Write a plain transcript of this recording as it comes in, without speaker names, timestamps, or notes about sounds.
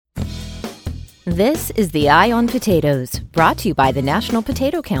This is the Eye on Potatoes, brought to you by the National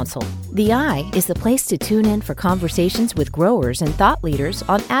Potato Council. The Eye is the place to tune in for conversations with growers and thought leaders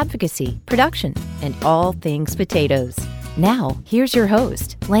on advocacy, production, and all things potatoes. Now, here's your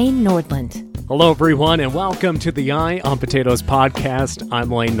host, Lane Nordlund. Hello, everyone, and welcome to the Eye on Potatoes podcast. I'm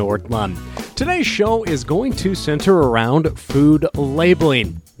Lane Nordlund. Today's show is going to center around food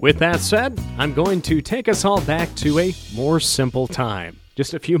labeling. With that said, I'm going to take us all back to a more simple time.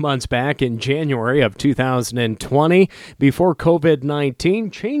 Just a few months back in January of 2020, before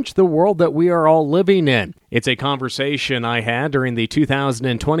COVID-19 changed the world that we are all living in. It's a conversation I had during the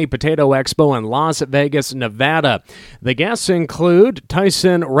 2020 Potato Expo in Las Vegas, Nevada. The guests include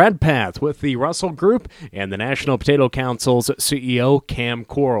Tyson Redpath with the Russell Group and the National Potato Council's CEO, Cam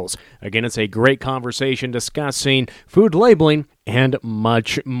Quarles. Again, it's a great conversation discussing food labeling and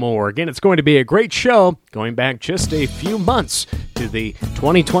much more. Again, it's going to be a great show going back just a few months to the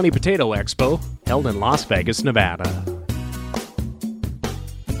 2020 Potato Expo held in Las Vegas, Nevada.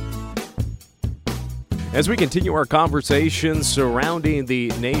 As we continue our conversation surrounding the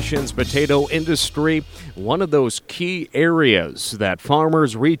nation's potato industry, one of those key areas that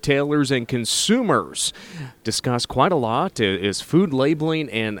farmers, retailers, and consumers discuss quite a lot is food labeling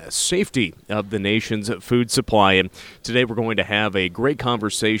and safety of the nation's food supply. And today we're going to have a great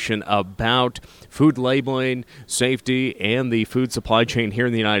conversation about food labeling, safety, and the food supply chain here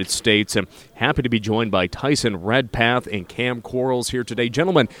in the United States. I'm happy to be joined by Tyson Redpath and Cam Quarles here today.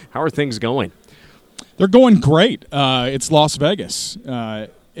 Gentlemen, how are things going? They're going great. It's Las Vegas.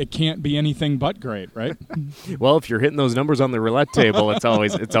 It can't be anything but great, right? Well, if you're hitting those numbers on the roulette table, it's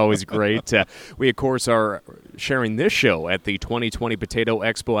always great. We, of course, are sharing this show at the 2020 Potato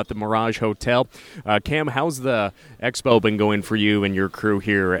Expo at the Mirage Hotel. Cam, how's the expo been going for you and your crew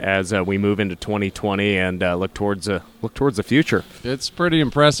here as we move into 2020 and look towards the future? It's pretty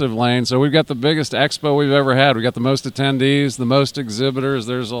impressive, Lane. So we've got the biggest expo we've ever had. We've got the most attendees, the most exhibitors.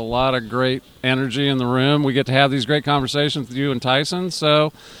 There's a lot of great energy in the room. We get to have these great conversations with you and Tyson.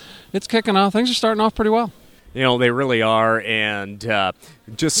 So it's kicking off. Things are starting off pretty well. You know, they really are, and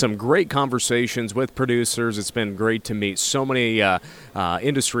just some great conversations with producers. It's been great to meet so many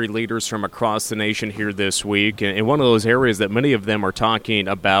industry leaders from across the nation here this week, and one of those areas that many of them are talking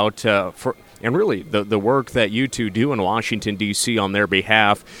about and really the work that you two do in Washington, D.C. on their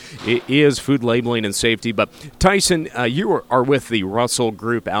behalf is food labeling and safety. But Tyson, you are with the Russell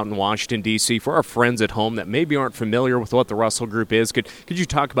Group out in Washington, D.C. For our friends at home that maybe aren't familiar with what the Russell Group is, could you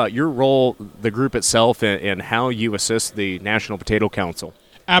talk about your role, the group itself, and how you assist the National Potato Council?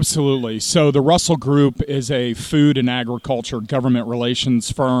 Absolutely. So the Russell Group is a food and agriculture government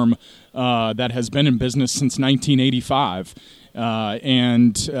relations firm that has been in business since 1985.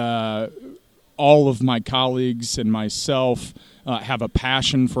 All of my colleagues and myself have a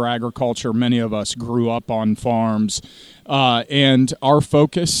passion for agriculture. Many of us grew up on farms. And our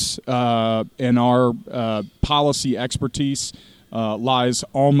focus and our policy expertise lies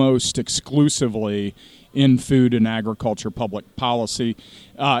almost exclusively in food and agriculture public policy.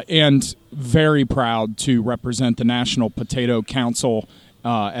 And very proud to represent the National Potato Council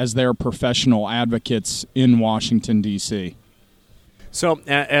as their professional advocates in Washington, D.C. So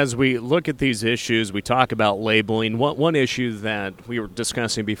as we look at these issues, we talk about labeling. One issue that we were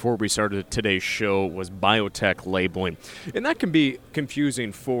discussing before we started today's show was biotech labeling. And that can be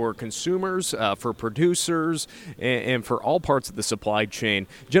confusing for consumers, for producers, and for all parts of the supply chain.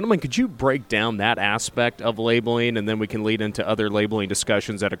 Gentlemen, could you break down that aspect of labeling, and then we can lead into other labeling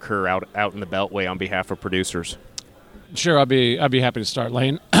discussions that occur out in the Beltway on behalf of producers? Sure, I'd be happy to start,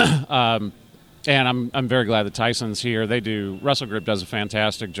 Lane. And I'm very glad that Tyson's here. Russell Group does a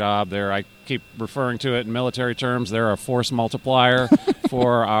fantastic job there. I keep referring to it in military terms. They're a force multiplier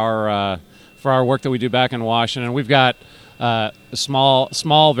for our work that we do back in Washington. We've got a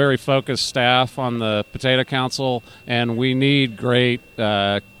small, very focused staff on the Potato Council, and we need great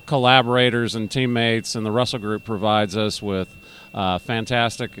collaborators and teammates, and the Russell Group provides us with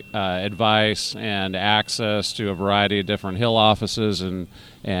fantastic advice and access to a variety of different Hill offices and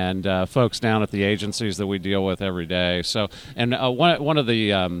folks down at the agencies that we deal with every day. So, and one of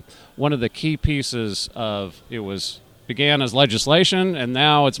the key pieces of it began as legislation, and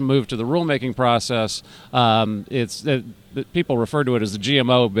now it's moved to the rulemaking process. People refer to it as the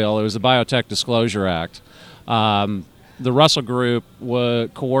GMO bill. It was the Biotech Disclosure Act. The Russell Group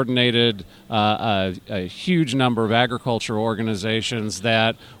coordinated a huge number of agriculture organizations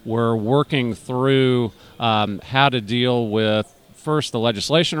that were working through how to deal with, first, the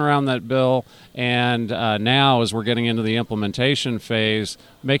legislation around that bill, and now, as we're getting into the implementation phase,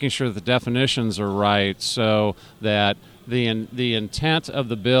 making sure that the definitions are right so that the intent of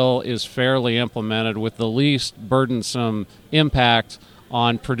the bill is fairly implemented with the least burdensome impact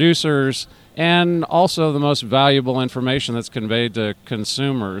on producers and also the most valuable information that's conveyed to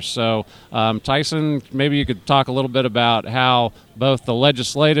consumers. So, Tyson, maybe you could talk a little bit about how both the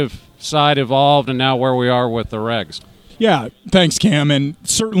legislative side evolved and now where we are with the regs. Yeah, thanks, Cam. And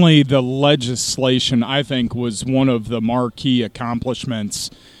certainly the legislation, I think, was one of the marquee accomplishments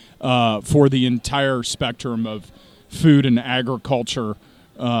for the entire spectrum of food and agriculture,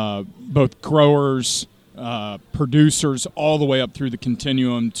 both growers, producers, all the way up through the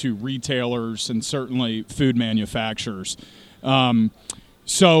continuum to retailers and certainly food manufacturers.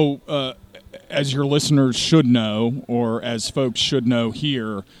 So, as your listeners should know, or as folks should know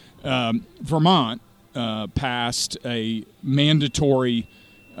here, Vermont passed a mandatory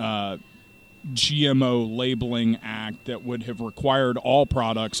GMO labeling act that would have required all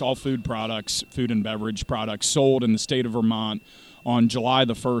food products, food and beverage products sold in the state of Vermont on July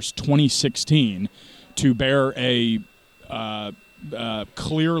the 1st, 2016, to bear a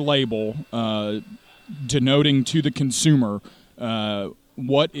clear label denoting to the consumer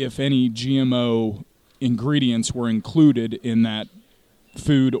what, if any, GMO ingredients were included in that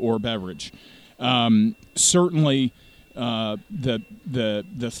food or beverage. Certainly,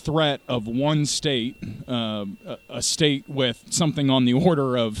 the threat of one state, a state with something on the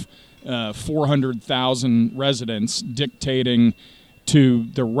order of 400,000 residents, dictating to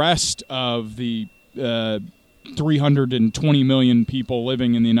the rest of the 320 million people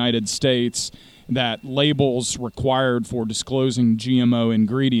living in the United States that labels required for disclosing GMO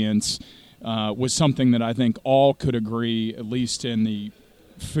ingredients was something that I think all could agree, at least in the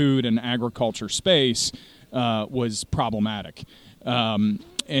food and agriculture space, was problematic.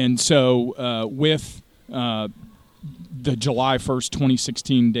 And so with the July 1st,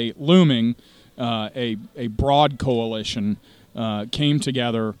 2016 date looming, a broad coalition came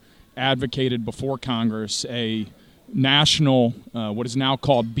together, advocated before Congress a national, what is now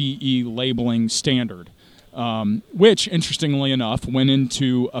called BE labeling standard, which, interestingly enough, went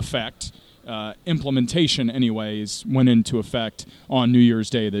into effect. Implementation, anyways, went into effect on New Year's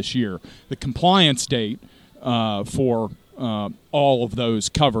Day this year. The compliance date for all of those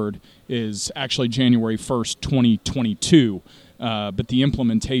covered is actually January 1st, 2022, but the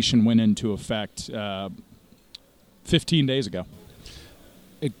implementation went into effect 15 days ago.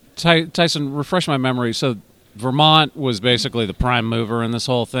 Tyson, refresh my memory. So Vermont was basically the prime mover in this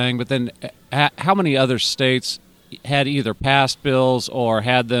whole thing, but then how many other states had either passed bills or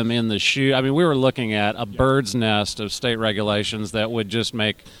had them in the chute? I mean, we were looking at a bird's nest of state regulations that would just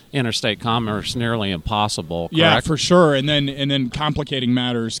make interstate commerce nearly impossible, correct? Yeah, for sure. And then complicating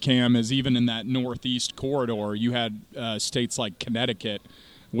matters, Cam, is even in that northeast corridor, you had states like Connecticut,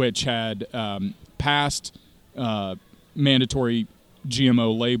 which had passed mandatory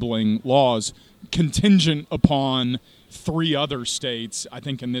GMO labeling laws contingent upon three other states, I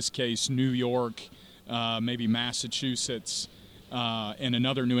think in this case New York, maybe Massachusetts, and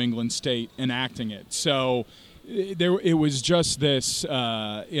another New England state enacting it. So it was just this,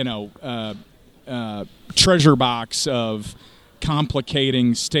 treasure box of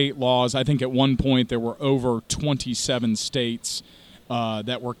complicating state laws. I think at one point there were over 27 states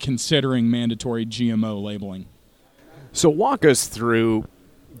that were considering mandatory GMO labeling. So walk us through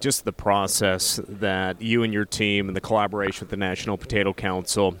just the process that you and your team and the collaboration with the National Potato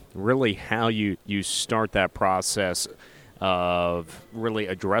Council, really how you start that process of really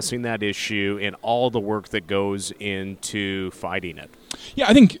addressing that issue and all the work that goes into fighting it. Yeah,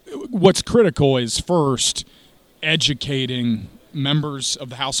 I think what's critical is first educating members of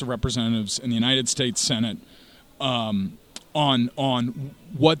the House of Representatives and the United States Senate on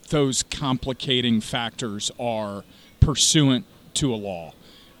what those complicating factors are pursuant to a law.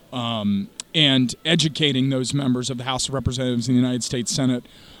 And educating those members of the House of Representatives and the United States Senate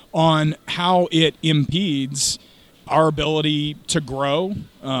on how it impedes our ability to grow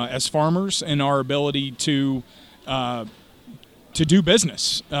as farmers and our ability to do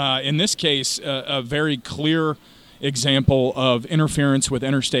business. In this case, a very clear example of interference with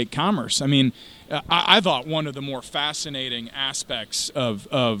interstate commerce. I mean, I thought one of the more fascinating aspects of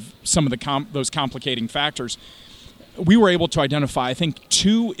some of those complicating factors, we were able to identify, I think,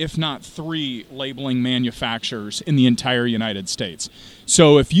 2, if not 3 labeling manufacturers in the entire United States.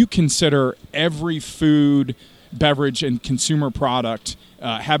 So if you consider every food, beverage, and consumer product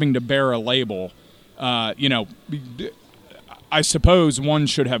having to bear a label, I suppose one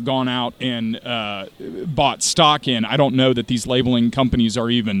should have gone out and bought stock in. I don't know that these labeling companies are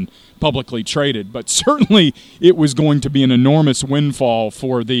even publicly traded, but certainly it was going to be an enormous windfall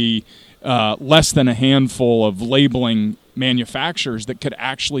for the less than a handful of labeling manufacturers that could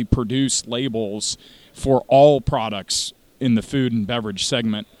actually produce labels for all products in the food and beverage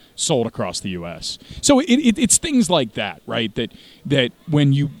segment sold across the U.S. So it's things like that, right? That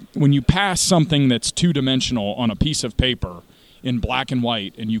when you pass something that's two-dimensional on a piece of paper in black and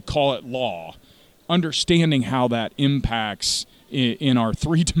white and you call it law, understanding how that impacts in our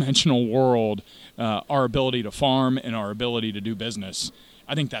three-dimensional world our ability to farm and our ability to do business,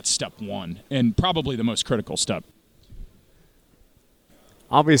 I think that's step one and probably the most critical step.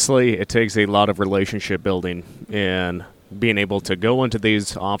 Obviously, it takes a lot of relationship building and being able to go into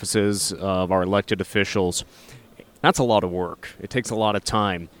these offices of our elected officials. That's a lot of work. It takes a lot of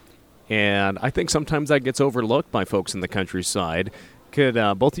time. And I think sometimes that gets overlooked by folks in the countryside. Could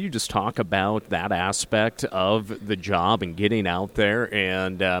both of you just talk about that aspect of the job and getting out there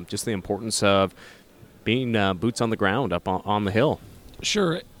and just the importance of being boots on the ground up on the Hill?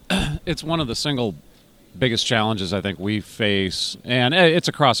 Sure. It's one of the single biggest challenges I think we face, and it's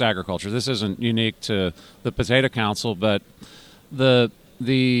across agriculture. This isn't unique to the Potato Council, but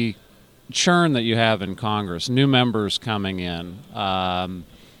the churn that you have in Congress, new members coming in,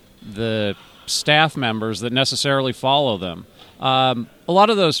 the staff members that necessarily follow them. A lot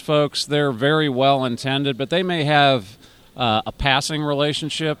of those folks, they're very well intended, but they may have a passing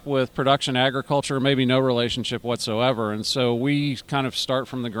relationship with production agriculture, maybe no relationship whatsoever. And so we kind of start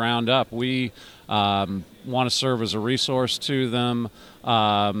from the ground up. We want to serve as a resource to them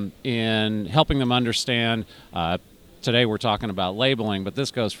in helping them understand. Today we're talking about labeling, but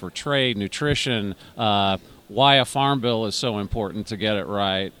this goes for trade, nutrition, why a farm bill is so important to get it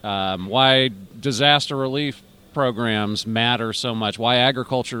right, why disaster relief programs matter so much, why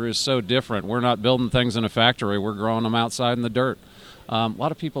agriculture is so different. We're not building things in a factory, we're growing them outside in the dirt. A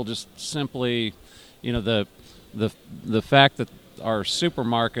lot of people just simply, the fact that our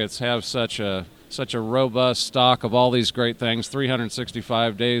supermarkets have such a robust stock of all these great things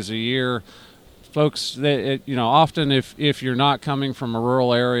 365 days a year. Folks, often if you're not coming from a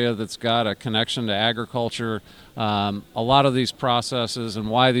rural area that's got a connection to agriculture, a lot of these processes and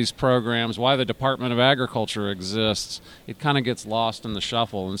why these programs, why the Department of Agriculture exists, it kind of gets lost in the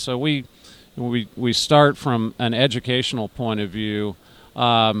shuffle. And so we start from an educational point of view,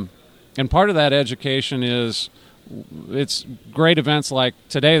 and part of that education is it's great events like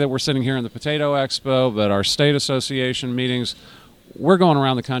today that we're sitting here in the Potato Expo, but our state association meetings. We're going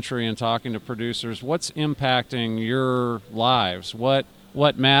around the country and talking to producers. What's impacting your lives? What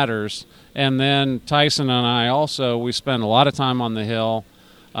matters? And then Tyson and I also, we spend a lot of time on the Hill.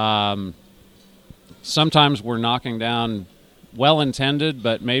 Sometimes we're knocking down well-intended,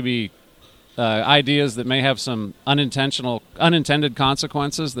 but maybe ideas that may have some unintended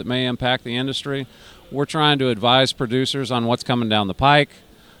consequences that may impact the industry. We're trying to advise producers on what's coming down the pike.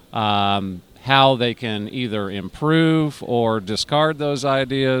 How they can either improve or discard those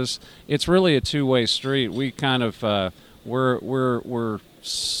ideas. It's really a two-way street. We kind of we're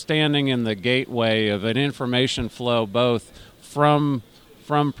standing in the gateway of an information flow, both from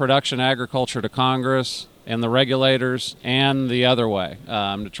production agriculture to Congress and the regulators, and the other way,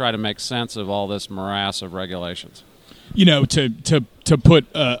 to try to make sense of all this morass of regulations. To put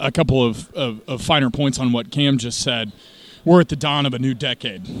a couple of finer points on what Cam just said, we're at the dawn of a new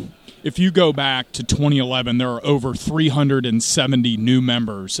decade. If you go back to 2011, there are over 370 new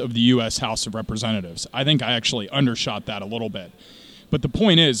members of the U.S. House of Representatives. I think I actually undershot that a little bit. But the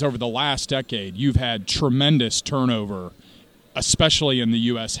point is, over the last decade, you've had tremendous turnover, especially in the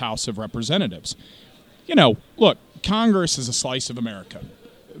U.S. House of Representatives. Look, Congress is a slice of America.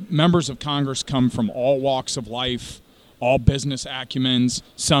 Members of Congress come from all walks of life, all business acumens.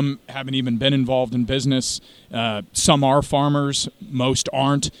 Some haven't even been involved in business. Some are farmers. Most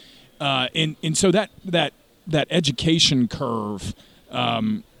aren't. And so that education curve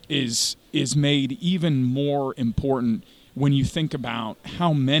is made even more important when you think about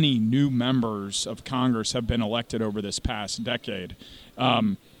how many new members of Congress have been elected over this past decade.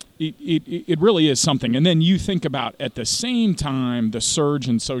 It really is something. And then you think about, at the same time, the surge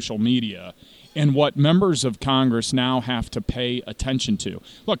in social media and what members of Congress now have to pay attention to.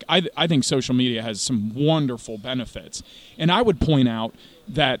 Look, I think social media has some wonderful benefits. And I would point out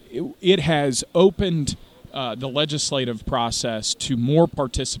that it has opened the legislative process to more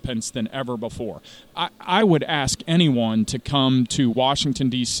participants than ever before. I would ask anyone to come to Washington,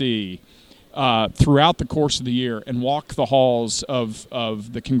 D.C. Throughout the course of the year and walk the halls of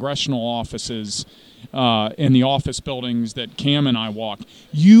the congressional offices and the office buildings that Cam and I walk.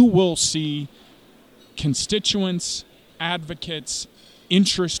 You will see constituents, advocates,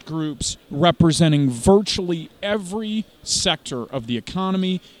 interest groups representing virtually every sector of the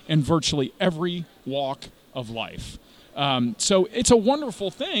economy and virtually every walk of life. So it's a wonderful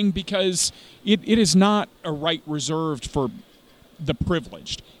thing because it is not a right reserved for the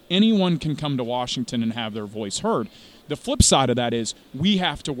privileged. Anyone can come to Washington and have their voice heard. The flip side of that is we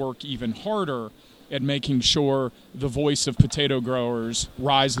have to work even harder at making sure the voice of potato growers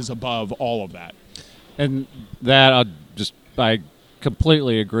rises above all of that. And that I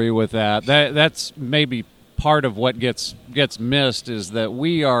completely agree with that. That's maybe part of what gets missed is that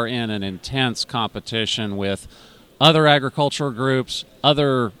we are in an intense competition with other agricultural groups,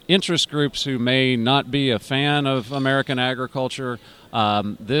 other interest groups who may not be a fan of American agriculture.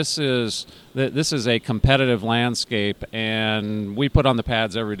 This is a competitive landscape, and we put on the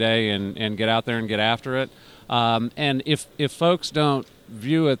pads every day and get out there and get after it. And if folks don't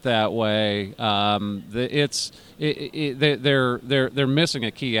view it that way, they're missing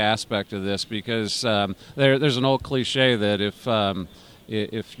a key aspect of this because there's an old cliche that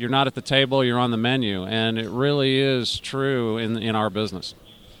if you're not at the table, you're on the menu, and it really is true in our business.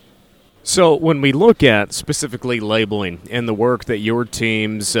 So when we look at specifically labeling and the work that your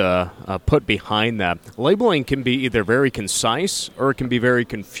teams put behind that, labeling can be either very concise or it can be very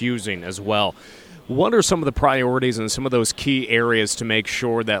confusing as well. What are some of the priorities and some of those key areas to make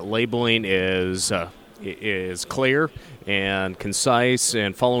sure that labeling is clear and concise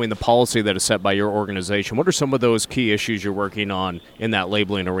and following the policy that is set by your organization? What are some of those key issues you're working on in that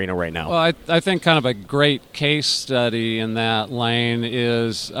labeling arena right now? Well, I think kind of a great case study in that lane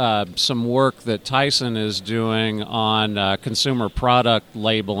is some work that Tyson is doing on consumer product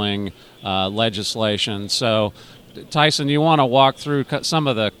labeling legislation. So, Tyson, you want to walk through some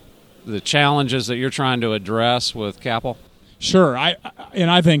of the challenges that you're trying to address with CAPL? Sure. I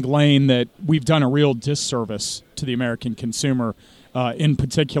think, Lane, that we've done a real disservice to the American consumer, in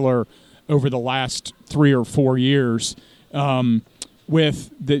particular over the last 3 or 4 years,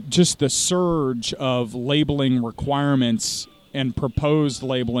 with the surge of labeling requirements and proposed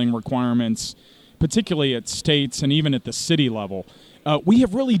labeling requirements, particularly at states and even at the city level. We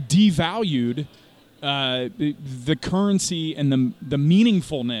have really devalued the currency and the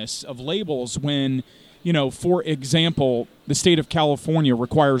meaningfulness of labels when, for example, the state of California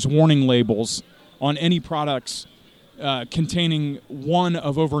requires warning labels on any products containing one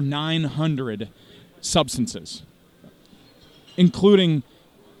of over 900 substances, including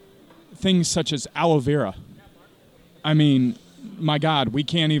things such as aloe vera. I mean, my God, we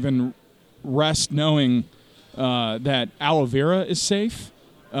can't even rest knowing that aloe vera is safe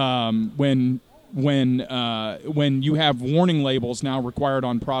when you have warning labels now required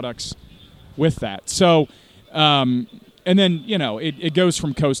on products with that. So, and then, it goes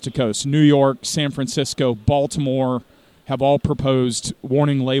from coast to coast. New York, San Francisco, Baltimore have all proposed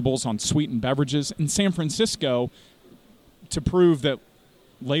warning labels on sweetened beverages. In San Francisco, to prove that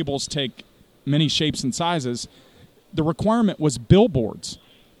labels take many shapes and sizes, the requirement was billboards.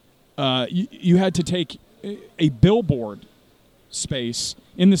 You had to take a billboard space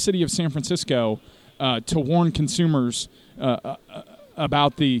in the city of San Francisco to warn consumers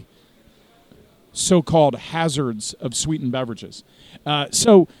about the so-called hazards of sweetened beverages.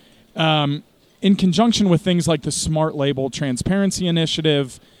 In conjunction with things like the Smart Label Transparency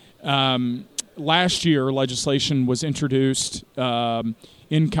Initiative, last year legislation was introduced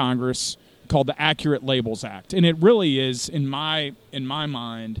in Congress called the Accurate Labels Act, and it really is, in my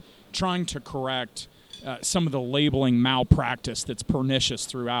mind, trying to correct some of the labeling malpractice that's pernicious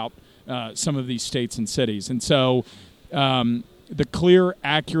throughout some of these states and cities. And so the clear,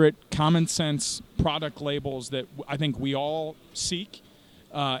 accurate, common sense product labels that I think we all seek,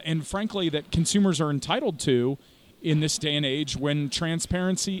 and frankly that consumers are entitled to in this day and age when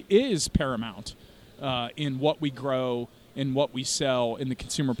transparency is paramount in what we grow and what we sell in the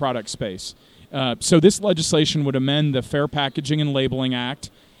consumer product space. So this legislation would amend the Fair Packaging and Labeling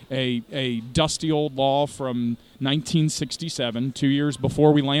Act, a dusty old law from 1967, 2 years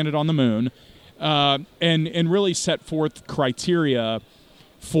before we landed on the moon, and really set forth criteria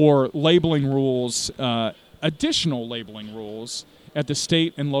for labeling rules, additional labeling rules at the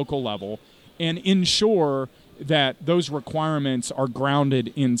state and local level, and ensure that those requirements are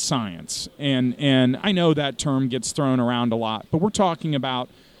grounded in science. And I know that term gets thrown around a lot, but we're talking about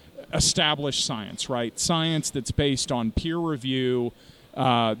established science, right? Science that's based on peer review,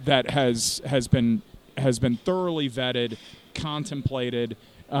 that has been thoroughly vetted, contemplated,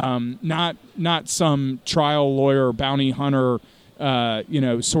 not some trial lawyer, bounty hunter,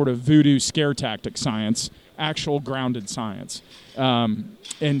 sort of voodoo scare tactic science, actual grounded science.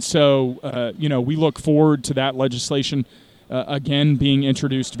 And so, we look forward to that legislation again, being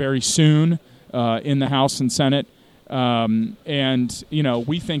introduced very soon in the House and Senate. And,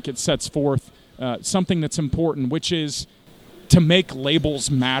 we think it sets forth something that's important, which is to make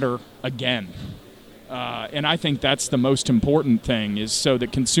labels matter again. And I think that's the most important thing, is so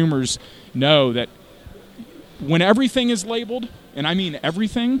that consumers know that when everything is labeled, and I mean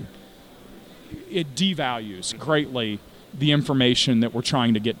everything, it devalues greatly the information that we're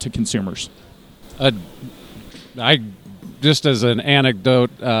trying to get to consumers. I just as an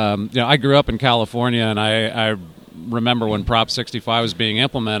anecdote, I grew up in California, and I remember when Prop 65 was being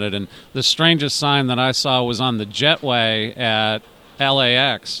implemented, and the strangest sign that I saw was on the jetway at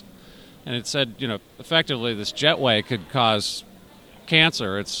LAX, and it said, effectively this jetway could cause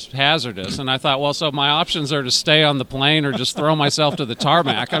cancer. It's hazardous. And I thought, well, so my options are to stay on the plane or just throw myself to the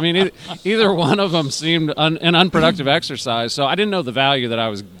tarmac. I mean, either one of them seemed an unproductive exercise. So I didn't know the value that I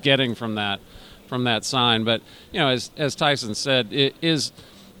was getting from that sign. But, as Tyson said, is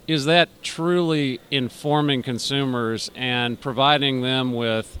that truly informing consumers and providing them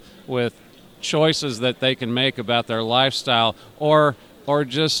with choices that they can make about their lifestyle, or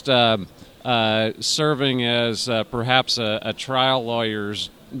just serving as perhaps a trial lawyer's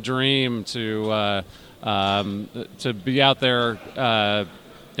dream to be out there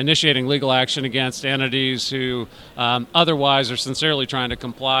initiating legal action against entities who otherwise are sincerely trying to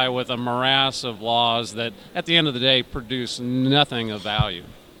comply with a morass of laws that, at the end of the day, produce nothing of value.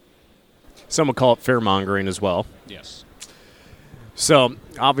 Some would call it fear-mongering as well. Yes. So,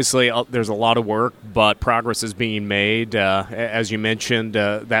 obviously, there's a lot of work, but progress is being made. As you mentioned,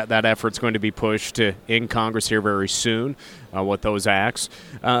 that effort's going to be pushed in Congress here very soon with those acts.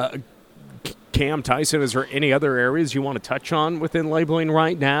 Cam, Tyson, is there any other areas you want to touch on within labeling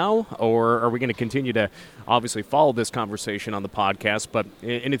right now? Or are we going to continue to obviously follow this conversation on the podcast? But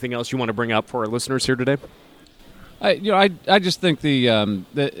anything else you want to bring up for our listeners here today? I just think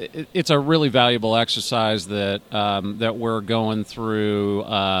it's a really valuable exercise that we're going through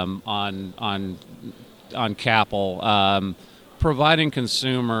on CAPL, providing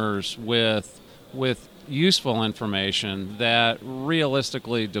consumers with useful information that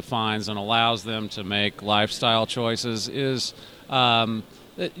realistically defines and allows them to make lifestyle choices is.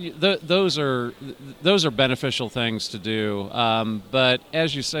 Those are beneficial things to do, but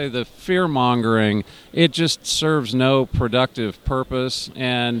as you say, the fear mongering, it just serves no productive purpose.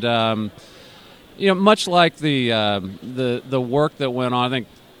 And much like the work that went on, I think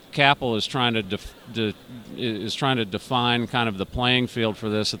CAPL is trying to define kind of the playing field for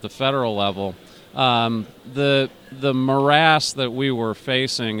this at the federal level. The morass that we were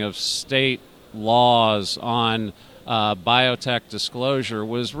facing of state laws on biotech disclosure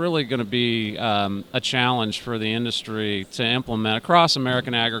was really going to be a challenge for the industry to implement across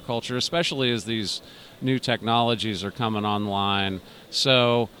American agriculture, especially as these new technologies are coming online.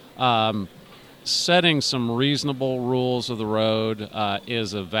 So setting some reasonable rules of the road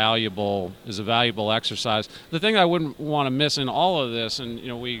is a valuable exercise. The thing I wouldn't want to miss in all of this, and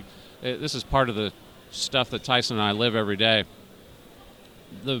this is part of the stuff that Tyson and I live every day.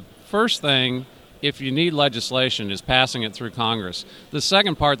 The first thing, if you need legislation, is passing it through Congress. The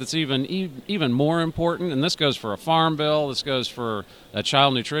second part that's even more important, and this goes for a farm bill, this goes for a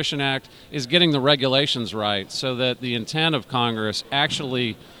Child Nutrition Act, is getting the regulations right so that the intent of Congress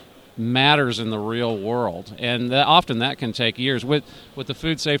actually matters in the real world. And often that can take years. With the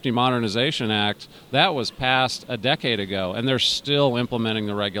Food Safety Modernization Act, that was passed a decade ago, and they're still implementing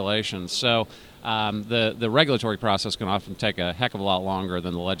the regulations. So the regulatory process can often take a heck of a lot longer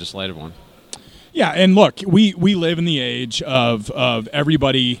than the legislative one. Yeah, and look, we live in the age of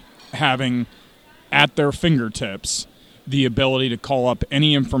everybody having at their fingertips the ability to call up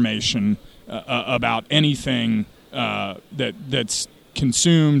any information about anything that's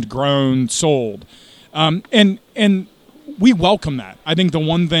consumed, grown, sold, and we welcome that. I think the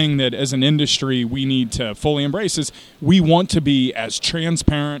one thing that as an industry we need to fully embrace is we want to be as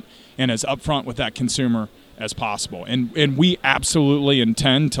transparent and as upfront with that consumer as possible, and we absolutely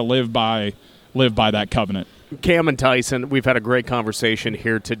intend to live by that covenant. Cam and Tyson, we've had a great conversation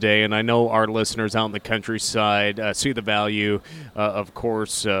here today, and I know our listeners out in the countryside see the value, of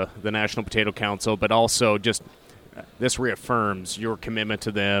course, the National Potato Council, but also just this reaffirms your commitment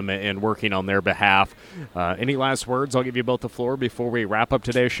to them and working on their behalf. Any last words? I'll give you both the floor before we wrap up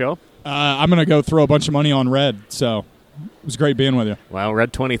today's show. I'm going to go throw a bunch of money on Red, so it was great being with you. Well,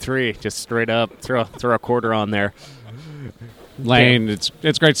 Red 23, just straight up, throw a quarter on there. Lane,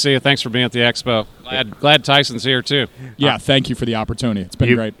 it's great to see you. Thanks for being at the expo. Glad Tyson's here too. Yeah, thank you for the opportunity. It's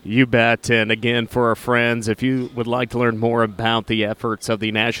been great. You bet. And again, for our friends, if you would like to learn more about the efforts of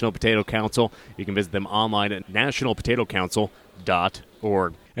the National Potato Council, you can visit them online at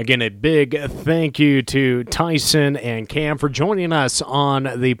nationalpotatocouncil.org. Again, a big thank you to Tyson and Cam for joining us on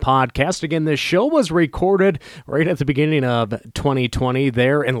the podcast. Again, this show was recorded right at the beginning of 2020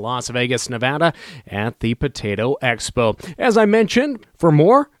 there in Las Vegas, Nevada at the Potato Expo. As I mentioned, for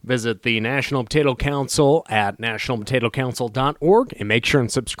more, visit the National Potato Council at nationalpotatocouncil.org and make sure and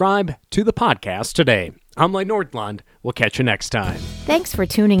subscribe to the podcast today. I'm Lane Nordlund. We'll catch you next time. Thanks for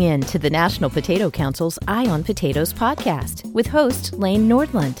tuning in to the National Potato Council's Eye on Potatoes podcast with host Lane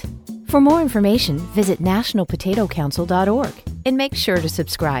Nordlund. For more information, visit nationalpotatocouncil.org and make sure to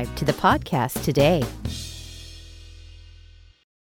subscribe to the podcast today.